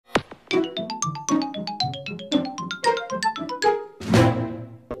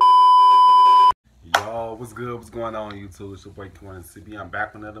what's going on YouTube? It's your boy Q1CB. I'm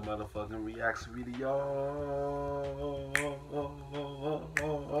back with another motherfucking reaction video.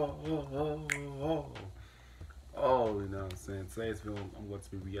 Oh, you know what I'm saying? Today's video, I'm going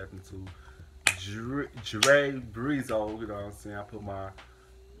to be reacting to Breezo. You know what I'm saying? I put my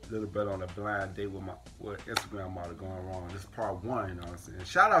little bit on a blind date with my Instagram model going wrong. This is part one. You know what I'm saying?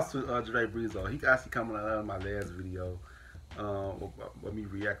 Shout out to Breezo. He actually coming on my last video. Let me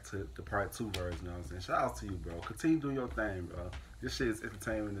react to the part 2 version, you know what I'm saying? Shout out to you, bro. Continue doing your thing, bro. This shit is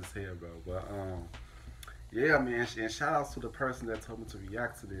entertainment as hell, bro. But yeah, man, and shout out to the person that told me to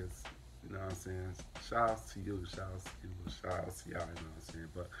react to this. You know what I'm saying? Shout out to you, shout out to you, shout out to y'all, you know what I'm saying?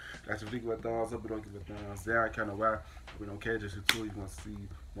 But that's if you give a thumbs up, we don't give a thumbs down, kinda why we don't care, just you too. You wanna see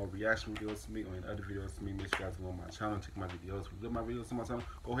more reaction videos to me or any other videos to me, make sure you guys go on my channel, check my videos. If you love my videos on my channel,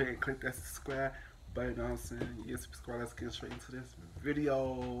 go ahead and click that subscribe. But you know what I'm saying? Yeah, subscribe. Let's get straight into this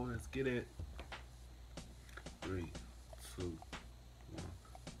video. Let's get it. 3, 2, 1.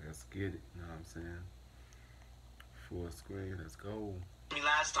 Let's get it. You know what I'm saying? Full screen. Let's go. Me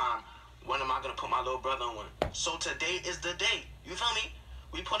last time, when am I gonna put my little brother on one? So today is the day. You feel me?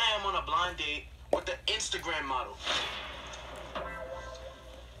 We put him on a blind date with the Instagram model.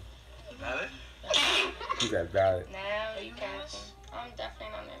 Valid? You got valid. Now you capping. I'm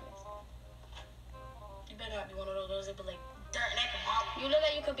definitely not nervous. You better not be one of those girls that be like, dirt neck. You look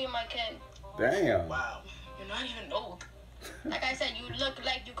like you could be my kid. Damn. Wow. You're not even old. Like I said, you look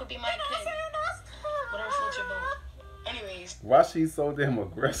like you could be my kid. Whatever floats your boat. Anyways. Why she so damn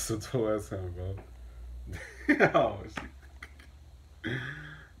aggressive towards him, bro? Oh,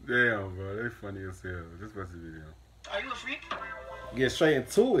 damn, bro. They funny as hell. Just watch the video. Are you a freak? Get straight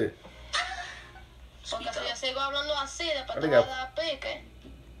into it. Porque si yo sigo hablando así, después I te think voy a dar pique.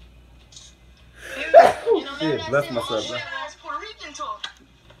 Oh, shit, bless myself, bro. That's Puerto Rican talk.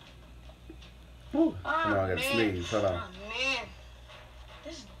 Whew. Come on, I gotta sneeze. Hold on. Oh, man.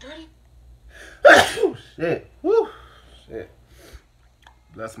 This is dirty. Oh, shit. Woo. Shit.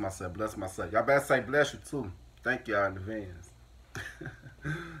 Bless myself, bless myself. Y'all better say bless you too. Thank y'all in advance.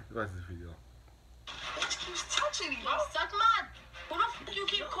 Watch this video. Bitch keeps touching me, bro. Suck my. Who the f you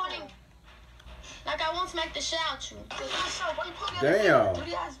keep calling? Like I won't smack the shit out you. What's up? Why you put me Damn. on the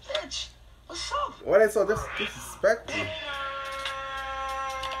dirty ass bitch? What's up? Why they so disrespectful?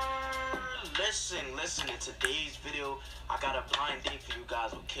 Listen, in today's video, I got a blind date for you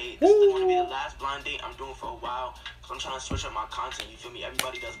guys, okay? This is going to be the last blind date I'm doing for a while, because I'm trying to switch up my content, you feel me?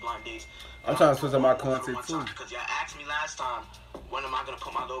 Everybody does blind dates. I'm trying to switch up my content too. Because y'all asked me last time, when am I going to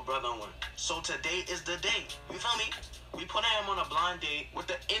put my little brother on one? So today is the day, you feel me? We put him on a blind date with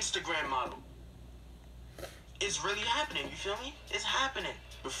the Instagram model. It's really happening, you feel me? It's happening.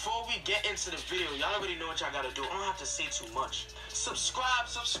 Before we get into the video, y'all already know what y'all gotta do. I don't have to say too much. Subscribe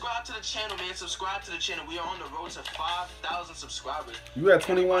to the channel, man. Subscribe to the channel. We are on the road to 5,000 subscribers. You at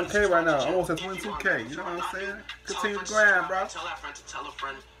 21K right now, almost at 22K. You know what I'm saying? Continue to grind, bro. Tell that friend to tell a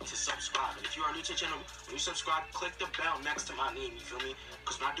friend to subscribe. And if you are new to the channel, when you subscribe, click the bell next to my name, you feel me?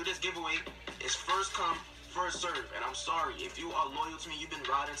 Because when I do this giveaway, it's first come, first serve. And I'm sorry, if you are loyal to me, you've been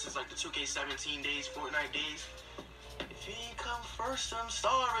riding since like the 2K17 days, Fortnite days. If you ain't come first, I'm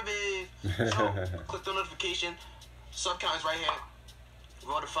sorry, babe. So, click the notification. Sub count is right here.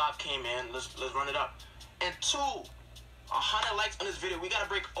 Roll to 5K, man. Let's run it up. And 100 likes on this video. We gotta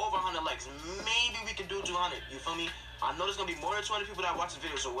break over 100 likes. Maybe we can do 200. You feel me? I know there's gonna be more than 200 people that watch this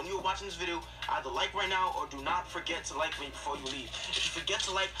video. So when you're watching this video, either like right now or do not forget to like me before you leave. If you forget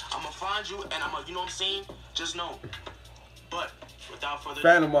to like, I'm gonna find you and I'm gonna, you know what I'm saying? Just know. But without further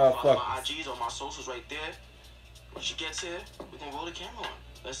ado, follow my IGs or my socials right there. When she gets here, we're gonna roll the camera on.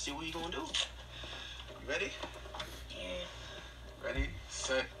 Let's see what you gonna do. You ready? Yeah. Ready,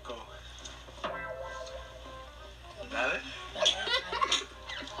 set, go. Got it?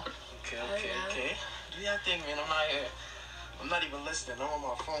 Okay. Do your thing, man. I'm not here. I'm not even listening. I'm on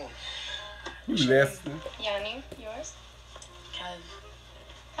my phone. You listening? Yanni, yours? Kev.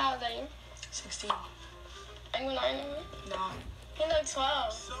 How old are you? 16. Are you lying to me? No. You look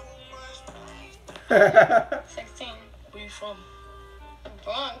 12. 16. Where you from? The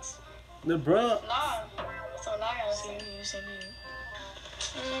Bronx. The Bronx. Law. So law gotta Same say. to you.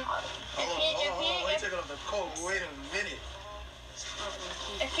 Hold on. Wait, taking off the coat. Wait a minute.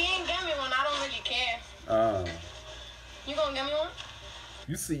 If he ain't get me one, I don't really care. You gonna get me one?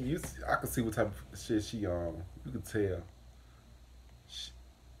 You see, I can see what type of shit she on. You can tell.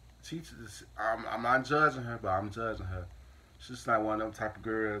 I'm not judging her, but I'm judging her. She's not one of them type of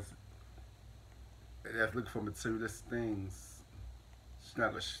girls that's looking for materialistic things. She's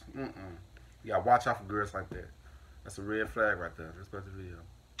not gonna. You gotta watch out for girls like that. That's a red flag right there. Let's watch the video.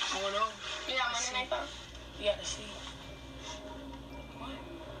 Oh no. You got money in my phone? You gotta see. What?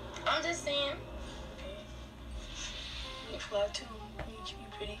 I'm just saying. Okay. You look fly too. You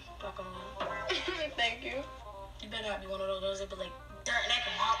pretty. Not gonna lie. Thank you. You better not be one of those girls that be like, dirt neck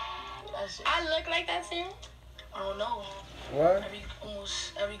and mop. That's it. I look like that too. I don't know. What?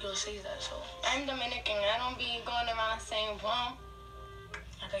 Almost every girl says that, so. I'm Dominican. I don't be going around saying bum.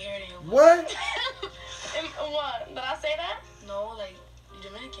 I can hear it in your voice. What? What? Did I say that? No, like, you're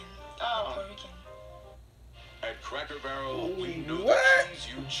Dominican. Oh. Puerto Rican. At Cracker Barrel, we know What? the cheese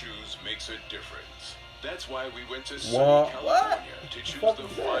you choose makes a difference. That's why we went to What? sunny California to What? choose What the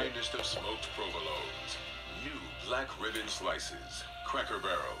is that? finest of smoked provolones. New black ribbon slices. Cracker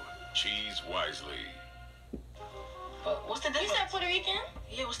Barrel. Cheese wisely. But what's the You difference? said Puerto Rican?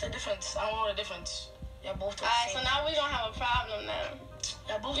 Yeah, what's the difference? I don't know the difference. Y'all both the Alright, same. so now we gonna have a problem now.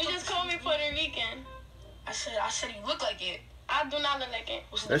 Y'all both You look just the called me same. Puerto Rican. I said you look like it. I do not look like it.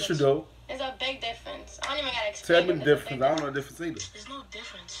 What's the Yes, you difference? do. It's a big difference. I don't even gotta Tell explain me it. the It's a big difference. I don't know the difference either. There's no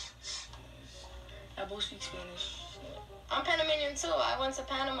difference. Y'all both speak Spanish. I'm Panamanian too. I went to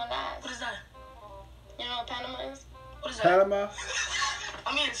Panama last. What is that? You know what Panama is? What is that? Panama,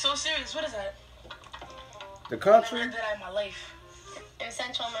 I mean, it's so serious. What is that? the I never country. heard that in my life. In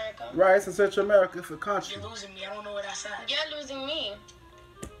Central America. Right, it's in Central America. It's a country. You're losing me. I don't know where that's at. You're losing me.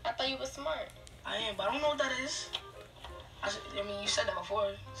 I thought you were smart. I am, but I don't know what that is. I mean, you said that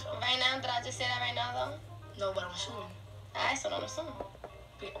before, so. Right now, did I just say that right now though? No, but I'm assuming. I still don't assume.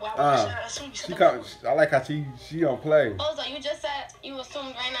 Why would you say that? I assume you said She that come, before. I like how she don't play. Oh, so you just said you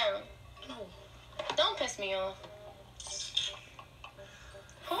assumed right now. No. Don't piss me off.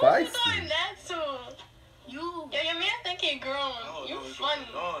 Who Feisty. you doing that to? You. Yo, your man think he grown. You funny.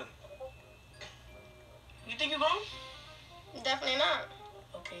 You think you grown? Definitely not.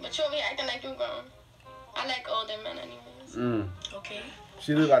 Okay. But you over here acting like you grown. I like older men anyways. Okay.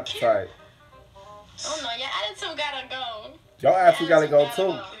 She look like the type. Oh no, your attitude gotta go. Y'all actually gotta go too.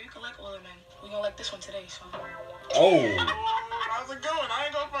 Yeah, you can like older men. We're gonna like this one today, so. Oh, That was a good one. I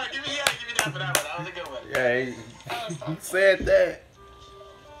ain't gonna front. Give me that for that one. That was a good one. yeah, he said that.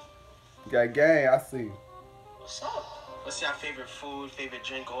 You got game, I see. What's up? What's your favorite food, favorite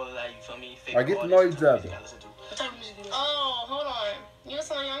drink, all of that? You feel me? I get to know artist, each other. music I listen to. What type of music do you listen Oh, hold on. You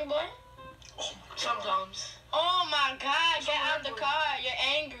listen to Young Boy? to? Sometimes. Oh my God, What's get wrong out with the Young Boy? car. You're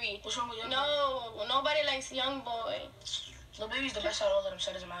angry. What's wrong with Young Boy? No, nobody likes Young Boy. Lil Baby's the best out of all of them,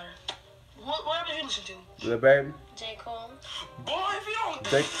 so it doesn't matter. What rappers you listen to? Little baby, J. Cole. Boy, if you don't.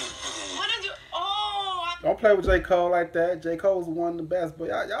 J- What did you? Oh, don't play with J. Cole like that. J. Cole's one of the best, but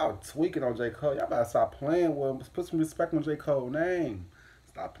y'all tweaking on J. Cole. Y'all better stop playing with him. Put some respect on J. Cole's name.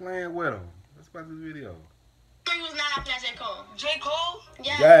 Stop playing with him. Let's watch this video. you was not laughing at J. Cole. J. Cole?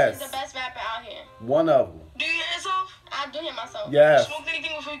 Yes, Yes. he's the best rapper out here. One of them. Do you hear yourself? I do hear myself. Yes. You smoked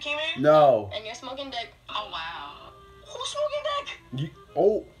anything before you came here? No. And you're smoking dick. Oh, wow. Who's smoking dick?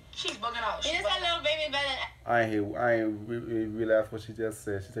 Oh, She's bugging out. He She's just said bugging out. Lil Baby better than... I ain't realized what she just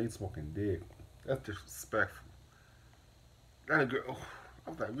said. She said you smoking dick. That's disrespectful. That a girl. Oh, I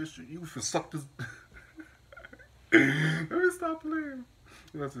was like, wish you should suck this. Let me stop playing.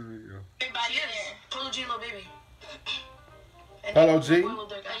 What's this video? Everybody She there. is. Polo G and Lil Baby. And Polo then G? Lil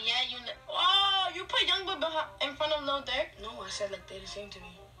Durk. Yeah, you know. Oh, you put Young Boy in front of Lil Durk? No, I said like they're the same to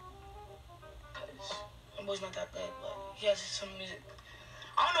me. Cause my boy's not that good, but he has some music.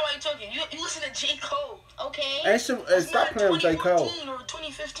 I don't know why you're talking. You listen to J. Cole. Okay. Ain't she, It's stop not playing with J. Cole. 2014 or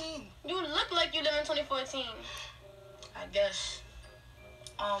 2015. You look like you live in 2014. I guess.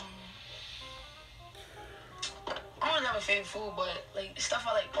 I don't really have a favorite food, but like stuff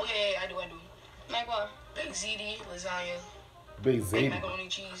I like. Oh yeah, I do. Like what? Big ziti, lasagna, Big big Z. macaroni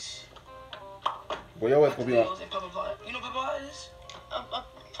cheese, Boy, your ass gonna be on. potatoes, and pepper pot. You know what pepper pot is?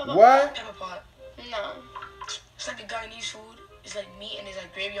 What? Pepper pot. No. It's like a Guyanese food. It's like meat and there's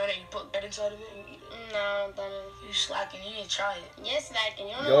like gravy on it. And you put bread inside of it and you eat it. No, that You slacking. You need to try it. is. Yes, like,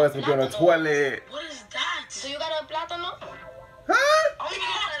 you don't know. Your ass gonna be on the plátano. toilet. What is that? Do you got a plátano? Huh? I don't even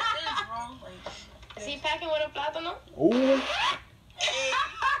know what that is, bro. Like, Is he packing with a plátano? Ooh.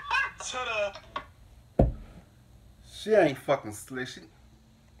 Ta-da. She ain't fucking slick. She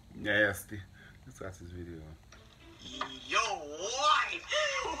nasty. Let's watch this video. Yo, what?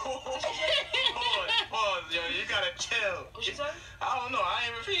 Pause, yo. You gotta chill. what she said? I don't know. I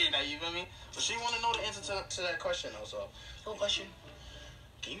ain't repeating that. You feel me? But she want to know the answer to that question, though. So, No question.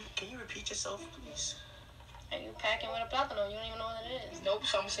 can you repeat yourself, please? Are you packing with a plátano? You don't even know what it is. Nope.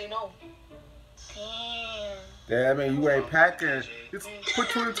 So I'm gonna say no. Damn. Damn, I mean, you ain't packing. Just put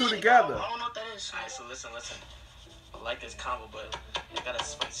two and two together. I don't know what that is. Alright, so listen. I like this combo, but I gotta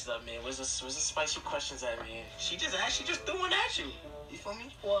spice it up, man. Where's the spicy questions at, man? She just threw one at you. You feel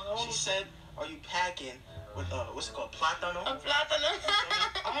me? Well, I She don't said, "Are you packing with what's it called? Plátano. A plátano.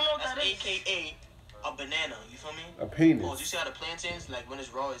 I don't know what That's that is. AKA a banana. You feel me? A penis. Oh, did you see how the plantains, like when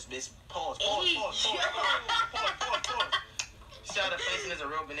it's raw, it's pause. Hey, Pause. See how the plantain is a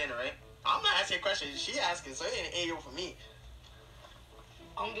real banana, right? I'm not asking a question. She asking, so it ain't AO for me.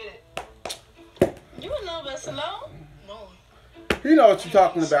 I don't get it. You a little bit slow. No. You know what you're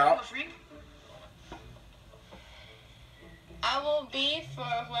talking I'm a about. freak. I will be for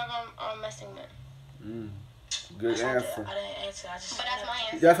whoever I'm messing with. Good That's not answer. I didn't answer. I just. But that's my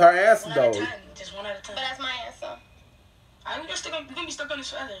answer. That's her answer, 1 out of though. 10. Just 1 out of 10. But that's my answer. We're gonna be stuck on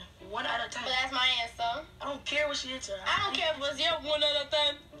this forever. 1 out of 10. But that's my answer. I don't care what she answered. I don't care if it's your 1 out of 10.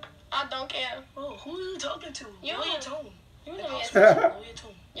 I don't care. Bro, who are you talking to? You. Lower your tone. You know me. Lower your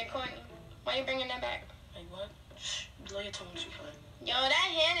tone. You're corny. Why you bringing that back? Like what? Shh. Lower your tone, sweetheart. Yo, that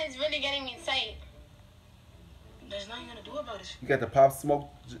hand is really getting me tight. There's nothing you're gonna do about it. You got the Pop Smoke.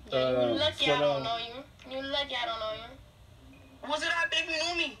 Yeah, you lucky I sweater don't on. know you. You lucky I don't know you. Was it that big you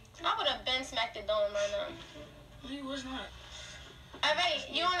knew me? I would have been smacked it down right now. No, you was not. Alright,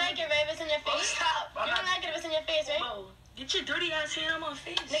 you don't like it, right? If it's in your Oh, face. stop. You don't like it if it's in your face, right? Bro, get your dirty ass hand on my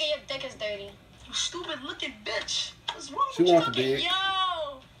face. Nigga, your dick is dirty. You stupid looking bitch. What's wrong She with you? wants to be.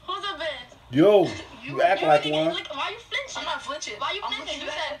 Yo, who's a bitch? Yo, you act You like really one. look, why you flinching? I'm not flinching. Why you I'm flinching? looking You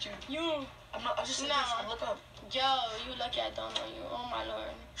back said at you. you. I'm not. I just said Nah. this. I look up. Yo, you lucky I don't know you. Oh my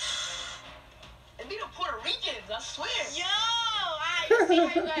lord. It be the Puerto Ricans. I swear. Yo, alright, you see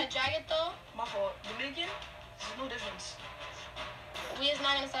how you gotta drag it though? My fault. Dominican. There's no difference. We is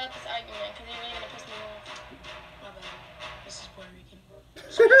not gonna start this argument because you're really gonna piss me off. My bad. This is Puerto Rican.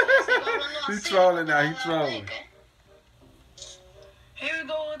 He's trolling now. He's trolling. Here we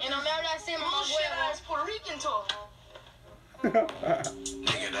go. Y no me habla así, mamá Bullshit huevo. ass Puerto Rican talk.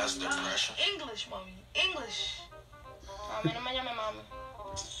 Nigga, that's depression. English, mommy. English. A mí no me llame mami.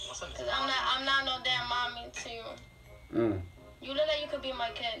 What's up? Cause I'm not no damn mommy to you. You look like you could be my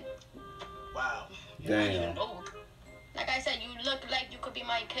kid. Wow. You're not Damn. even old. Like I said, you look like you could be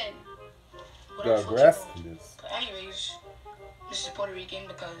my kid. What The else would you know? aggressiveness. Anyways, this is Puerto Rican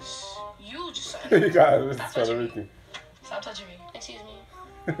because you just You got it. This is Stop Puerto touching me. Rican. Stop touching me. Excuse me.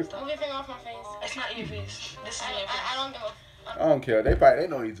 Move your finger off my face. That's not in your face. This is in your face. I don't give a. I don't care. They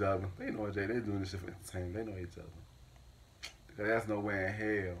know each other. They know they doing this shit for entertainment. They know each other. Because there's no way in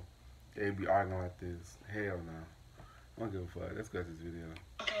hell they'd be arguing like this. Hell no. I don't give a fuck. Let's go to this video.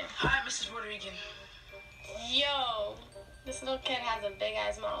 Okay. Hi, Mrs. Puerto Rican. Yo, this little kid has a big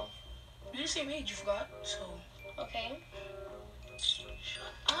ass mouth. You didn't say me. You forgot. So Okay. shut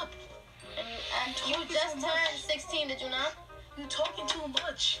up. And you just turned 16, did you not? You talking too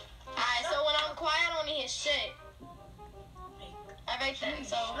much. Alright, so when I'm quiet, I don't hear shit. Alright then,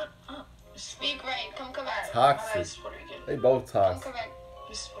 so Shut up. speak right. Come correct. Toxic. Mrs. Puerto Rican. They both Come toxic. correct.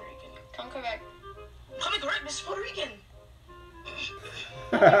 Mrs. Puerto Rican. Come correct. Coming correct, Mrs. Puerto Rican.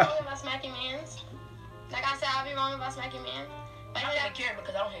 I'll be wrong if I smack your mans. Like I said, I'll be wrong if I smack your man. I'm not gonna care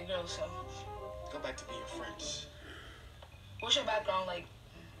because I don't hate girls. So, Go back to being friends. what's your background like?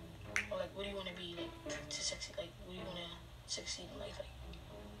 Or like, what do you want to be like to succeed? Like, what do you want to succeed in life?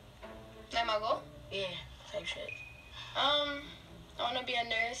 Let my go. Yeah, type shit. I want to be a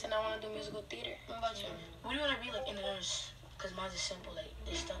nurse and I want to do musical theater. What about you? What do you want to be like in the nurse? Cause mine's is simple. Like,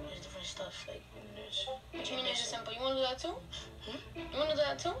 there's different stuff like in the nurse. What you mean it's just simple? You want to do that too? You want to do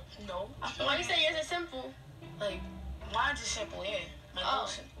that too? No. Why you say yours is simple? Like, mine's is simple, yeah. Like, Oh.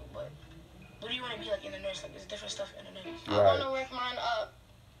 simple, but what do you want to be like in the nurse? Like, there's different stuff in the nurse. I want Right. to work mine up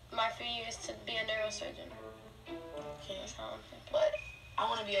my few years to be a neurosurgeon. Okay. That's how I'm thinking. But I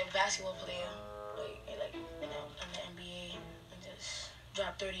want to be a basketball player, like in the NBA, and just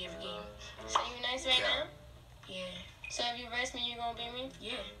drop 30 every game. So you nice right now? Yeah, So if you verse me, you gonna beat me?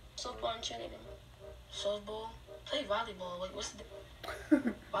 yeah. Softball and cheerleading. Softball, play volleyball. Like, what's the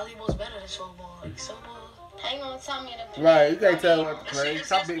volleyball's better than softball? Like, softball. How you gonna tell me to play? Right, you can't tell I what mean, to play.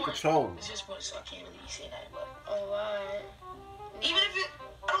 Stop being controlling. It's your sport, so I can't really say that. But Oh, alright. even if it,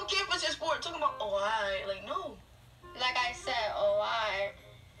 I don't care if it's your sport. Talking about, oh, alright, like no. Like I said, oh, alright.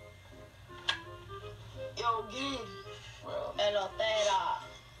 Yo, game, bro. Pelotera.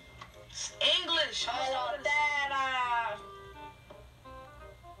 English. Pelotera.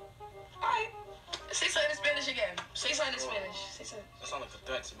 Alright. Say something in Spanish again. Say something in Spanish. Say something. That sounds like a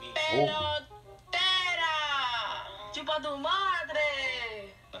threat to me. Pelotera. Chupa tu madre.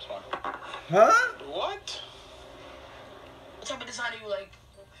 That's fine. Huh? What? What type of design do you like?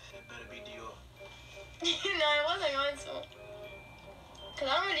 It better be Dior. No, it wasn't going to. Because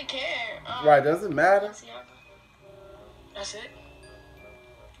I don't really care. Right, doesn't matter. Balenciaga. That's it.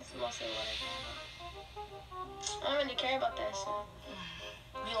 That's mostly what I care about. I don't really care about that shit.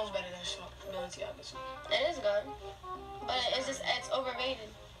 Relo's better than Balenciaga's. It is good, but it's overrated.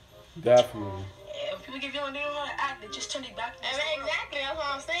 Definitely. Yeah, when people get villain, they don't know how to act. They just turn their back. Exactly, that's what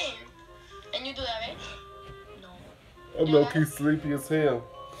I'm saying. And you do that, right? No. I'm low-key sleepy as hell.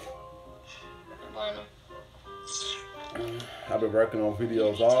 Bueno. I've been working on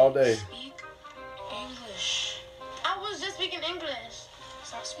videos all day. Speak English. I was just speaking English.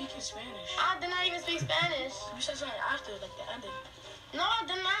 Stop speaking Spanish. I did not even speak Spanish. You said something after, like the ending. No, I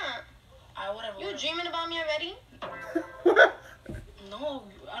did not. Alright, whatever. You dreaming about me already? No,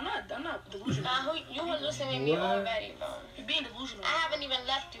 I'm not delusional. You hallucinating me already, bro. You're being delusional. I haven't even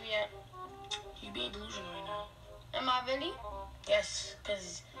left you yet. You're being delusional right now. Am I really? Yes,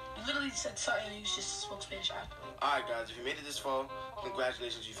 because you literally said something and you just spoke Spanish after. Alright guys, if you made it this far,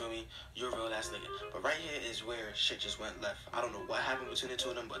 congratulations, you feel me? You're a real ass nigga. But right here is where shit just went left. I don't know what happened between the two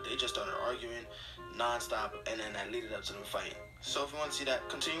of them, but they just started arguing non-stop, and then that led up to them fighting. So if you want to see that,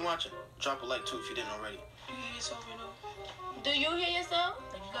 continue watching. Drop a like too if you didn't already. Do you hear yourself right now? Do you hear yourself?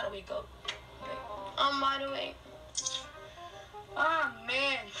 Like, you gotta wake up. Okay. I'm wide awake. Ah,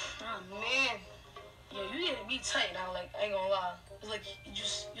 man. Yo, you getting me tight now, like, I ain't gonna lie. It's like,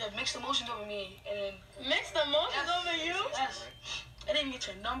 you have mixed emotions over me, and then... Mixed emotions over you? Yes. I didn't get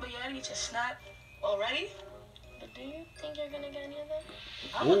your number yet, I didn't get your snap already. But do you think you're gonna get any of that?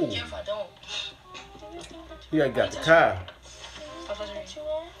 I wouldn't care if I don't. Do you think that You ain't got the car. Stop touching me. that you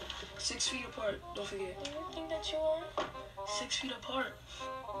are? 6 feet apart, don't forget. Do you think that you are? 6 feet apart.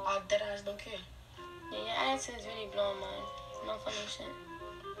 Our dead eyes don't care. Yeah, your attitude is really blowing mine. No funny shit.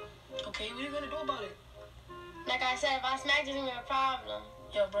 Okay, what are you gonna do about it? Like I said, if I smacked you, it's gonna be a problem.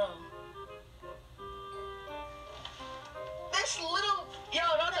 Yo, bro. This little... Yo,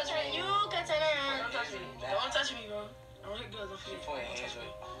 don't touch me. You can turn around. Don't touch me. Don't touch me, bro. I don't hit girls, don't forget. Don't touch me.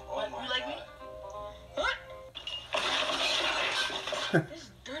 What, you like me? What? This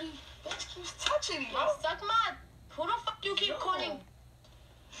dirty bitch keeps touching me, bro. Suck my... Who the fuck you keep calling?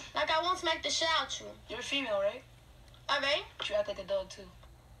 Like I won't smack the shit out you. You're a female, right? Alright? You act like a dog, too.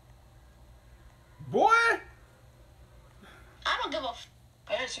 Boy! I don't give a f...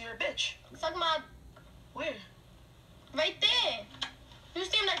 Alright, so you're a bitch. Suck my... Where? Right there. You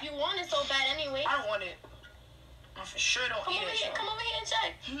seem like you want it so bad anyway. I don't want it. I for sure don't Come eat over it. here. so. Come over here and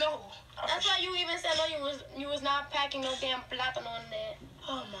check. No. That's why you even said no. You was not packing no damn plátano on there.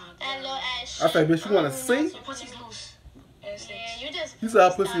 Oh my god. That little ass shit. I say, bitch, you wanna see? Your pussy's loose. And it Yeah, stinks. you just. You saw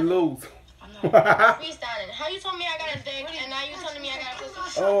pussy loose. I'm not. Freestyling. How you told me I got a dick and now you telling me I got a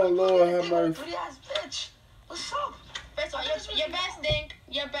pussy? Oh, Lord, have mercy. Dirty ass bitch. What's up? First of all, your breath stink.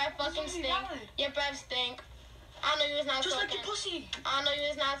 Your breath fucking stink. Your breath stink. I know you was not Just talking. like your pussy. I know you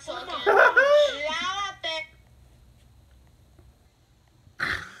was not talking.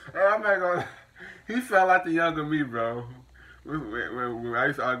 I'm not gonna. He felt like the younger me, bro. When I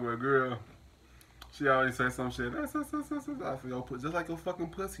used to argue with a girl, she always say some shit. I said, yo, just like your fucking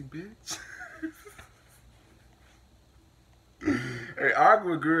pussy, bitch. Hey,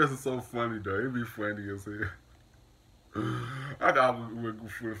 arguing with girls is so funny, though. It be funny as hell. I can argue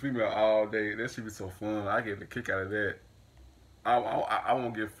with a female all day. That should be so fun. I get the kick out of that. I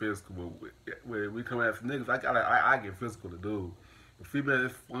won't get physical, but when we come after niggas, I get physical to do. The female,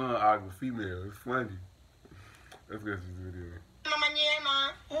 it's fun arguing with female. It's funny. Let's get this video.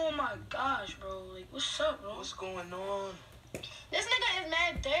 Oh my gosh, bro. Like, what's up, bro? What's going on? This nigga is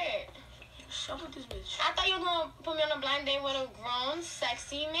mad dirt. What's up with this bitch? I thought you were gonna put me on a blind date with a grown,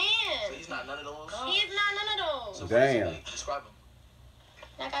 sexy So man. he's not none of those? He's not none of So those. what is he Damn. like? Describe him.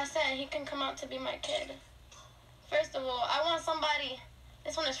 Like I said, he can come out to be my kid. First of all, I want somebody.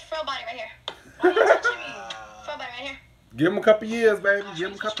 This one is frill body right here. Why are you touching me? Frill body right here. Give him a couple years, baby. Give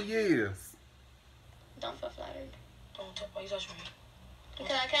him a couple years. Don't feel flattered. Don't touch. Why you touching me?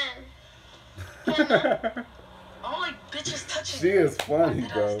 Because I can. Can I not? I don't like bitches touching She me. is funny,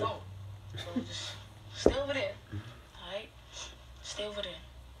 Dead eyes bro. don't. So just stay over there. Alright? Stay over there.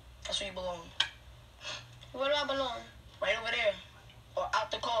 That's where you belong. Where do I belong? Right over there. Or out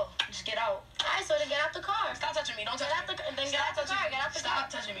the car. Just get out. Alright, so to get out the car. Stop touching me. Don't touch Get out me. the, then get Stop out the touching car. me. Get out the Stop car.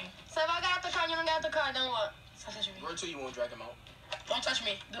 touching me. So if I get out the car and you don't get out the car, then what? Stop touching me. Where to you won't drag him out? Don't touch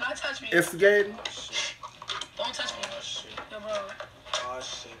me. Do not touch me. Instigating. Oh shit. Don't touch me. Oh shit. Yo, bro. Oh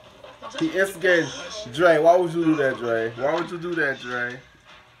shit. Don't touch He me. instigating. Dre, why would you do that, Dre? Why would you do that, Dre?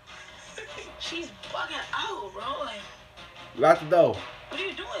 She's bugging out, bro. Like, Lock the door. what are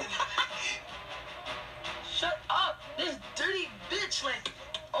you doing? Shut up. This dirty bitch, like,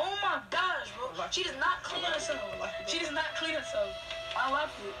 oh my gosh, bro. She does not clean herself. She does not clean herself. I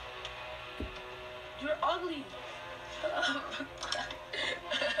love it. You're ugly. Shut up.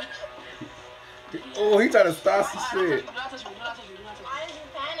 Oh, he trying to start some Do shit. not touch me. Do not touch me. Do not touch me. Why is you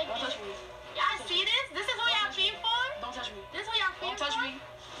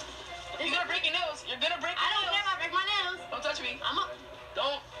gonna break your nails. You're gonna break your I don't nails. care if I break my nails. Don't touch me. I'm up.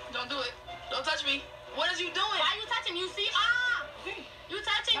 Don't do it. Don't touch me. What is you doing? Why you touching me? You see? Ah! Okay. You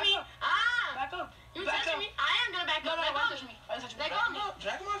touching Back me? up. Ah! Back up. You Back touching up. me? I am gonna back No, up. no, Let why go touch of me. me? Why touch me? Let go of me.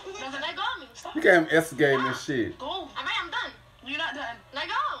 Drag him off. Let go of me. Stop. You can't instigating this shit. Go. Alright, I'm done. You're not done. Let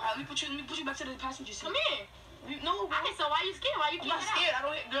go. Alright, let me put you back to the passenger seat. Come here. No, bro. Alright, so why you scared? Why you I'm keep not it scared. out? I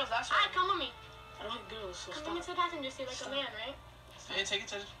don't hit girls. That's why. Alright, come with me. I don't hit girls. So Come stop. with me to the passenger seat like a man, right? Yeah, take it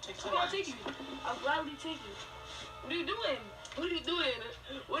to I'll take you. I'll gladly take you. What are you doing? What are you doing?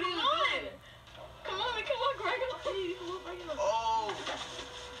 What are you doing? Come on, man. Come on, regular. Come on, regular. Oh.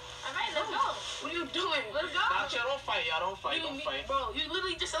 Alright, let's go. What are you doing? Let's go. Nah, chill, don't fight, y'all. Don't fight. You Don't mean- fight. Bro, you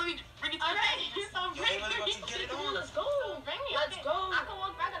literally just let me bring it to Alright, the so Yo, bring really about me. to get it Come on, on. let's go. Bring me. Let's go. I can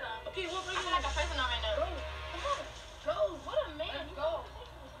walk regular. Okay, what I feel like a person right now. Go. Go. What a man. Go.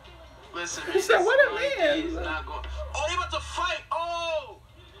 Listen, He said, "What a man." He's not going. Oh, they about to fight. Oh.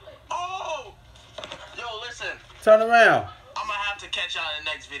 Oh. Yo, listen. Turn around. I'm gonna have to catch y'all in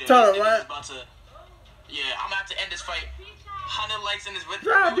the next video. Turn These niggas around. is about to. Yeah, I'm gonna have to end this fight. 100 likes in this video.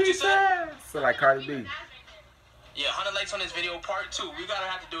 Drop What you said? B so like Cardi B. Yeah, 100 likes on this video, part 2. We gotta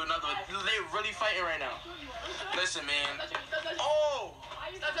have to do another one. They really fighting right now. Listen, man. Oh!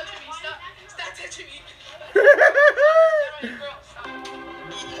 Stop touching me. Stop touching me.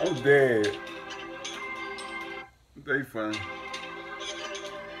 I'm dead. They funny.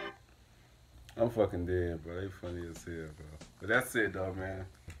 I'm fucking dead, bro. They funny as hell, bro. But that's it, though, man.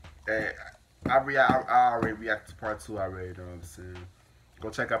 Hey, I already reacted to part 2 already, you know what I'm saying? Go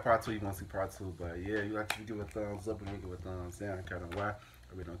check out part 2 if you want to see part 2. But yeah, you have to give a thumbs up and we give a thumbs down. Kind of why. I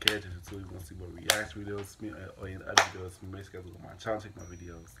really don't care if you want to see more reaction videos or any other videos. Make sure you go to my channel, check my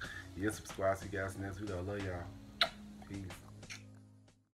videos. Yeah, subscribe. See you guys in the next video. I love y'all. Peace.